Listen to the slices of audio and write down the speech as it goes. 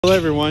Hello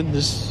everyone,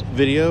 this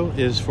video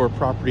is for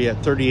property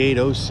at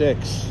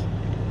 3806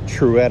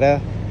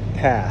 Trueta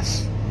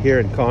Pass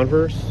here in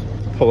Converse,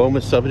 Paloma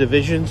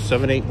Subdivision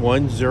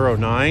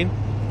 78109.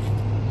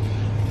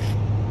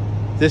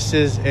 This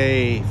is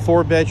a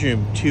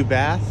 4-bedroom,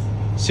 2-bath,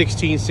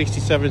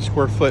 1667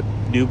 square foot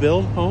new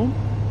build home.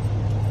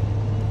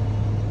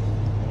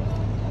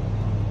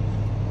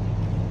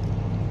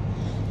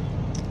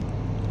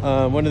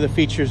 One of the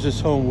features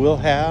this home will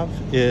have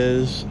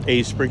is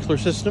a sprinkler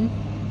system.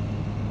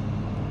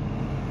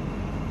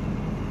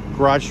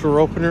 Garage door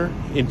opener,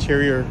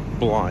 interior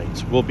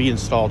blinds will be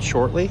installed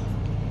shortly.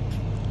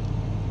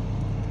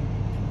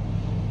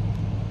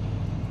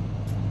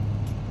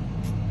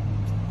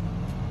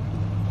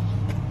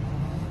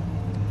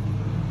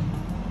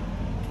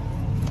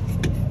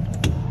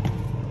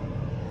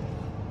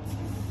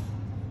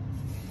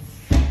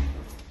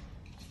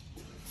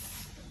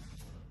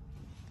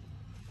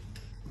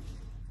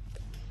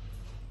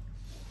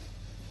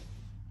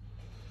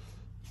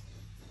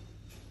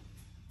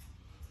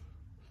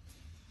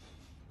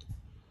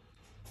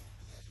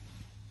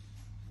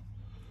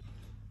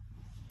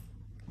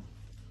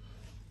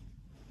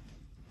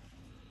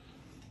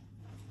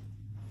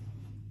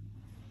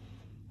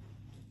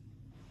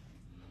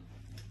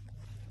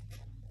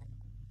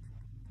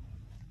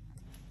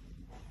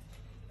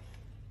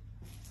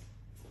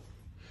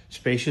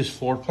 Spacious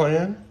floor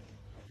plan.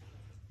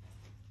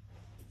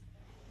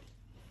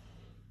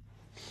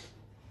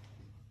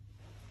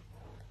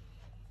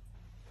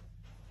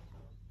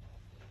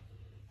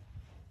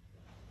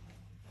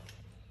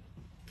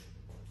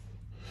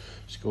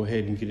 Let's go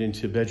ahead and get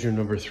into bedroom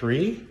number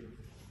 3.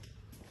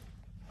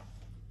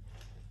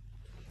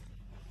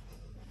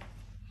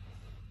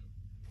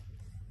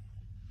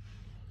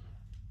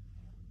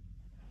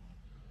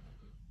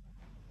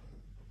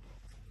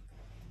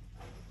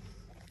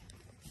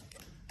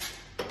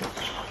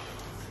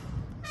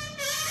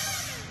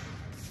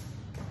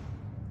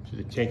 To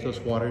the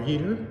tankless water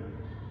heater.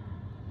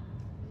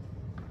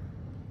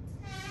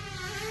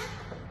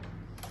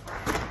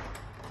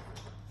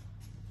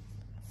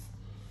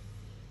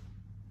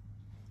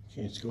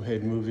 Okay, let's go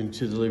ahead and move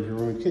into the living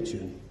room and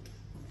kitchen.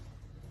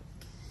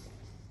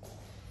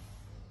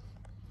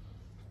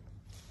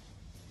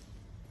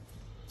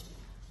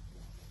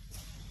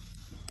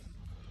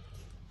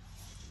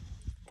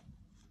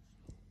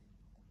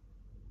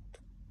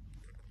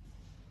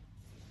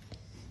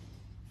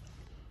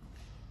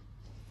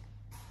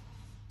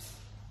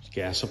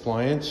 Gas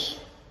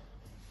appliance.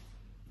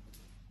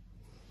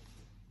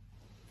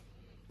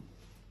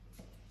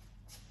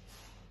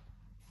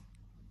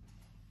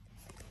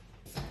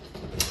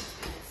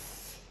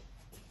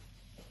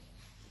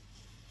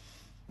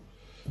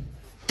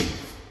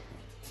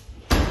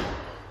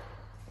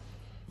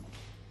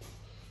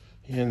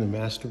 And the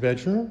master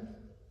bedroom.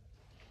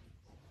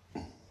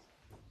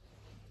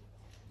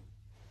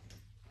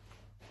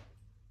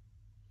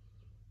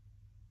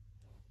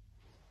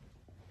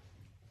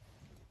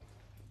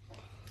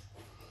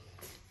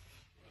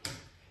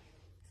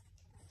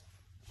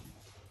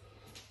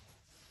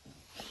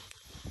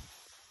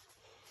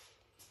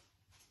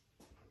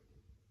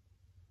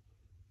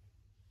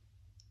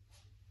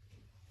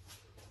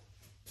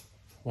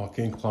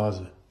 Walk-in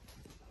closet.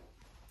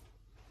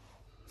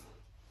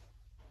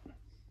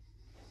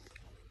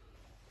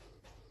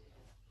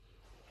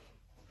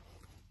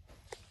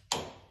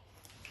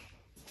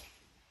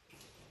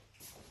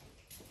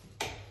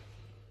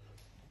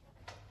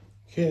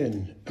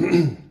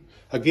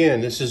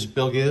 Again, this is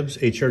Bill Gibbs,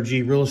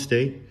 HRG Real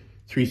Estate,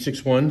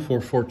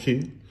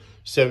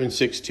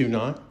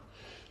 361-442-7629.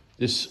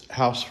 This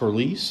house for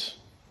lease,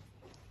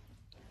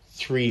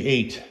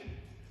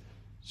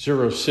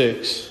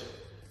 3806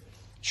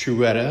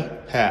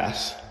 Trueta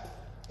Pass.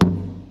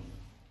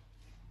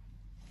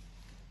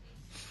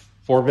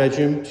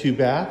 4-bedroom,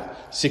 2-bath,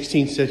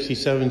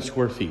 1667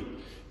 square feet.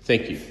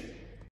 Thank you.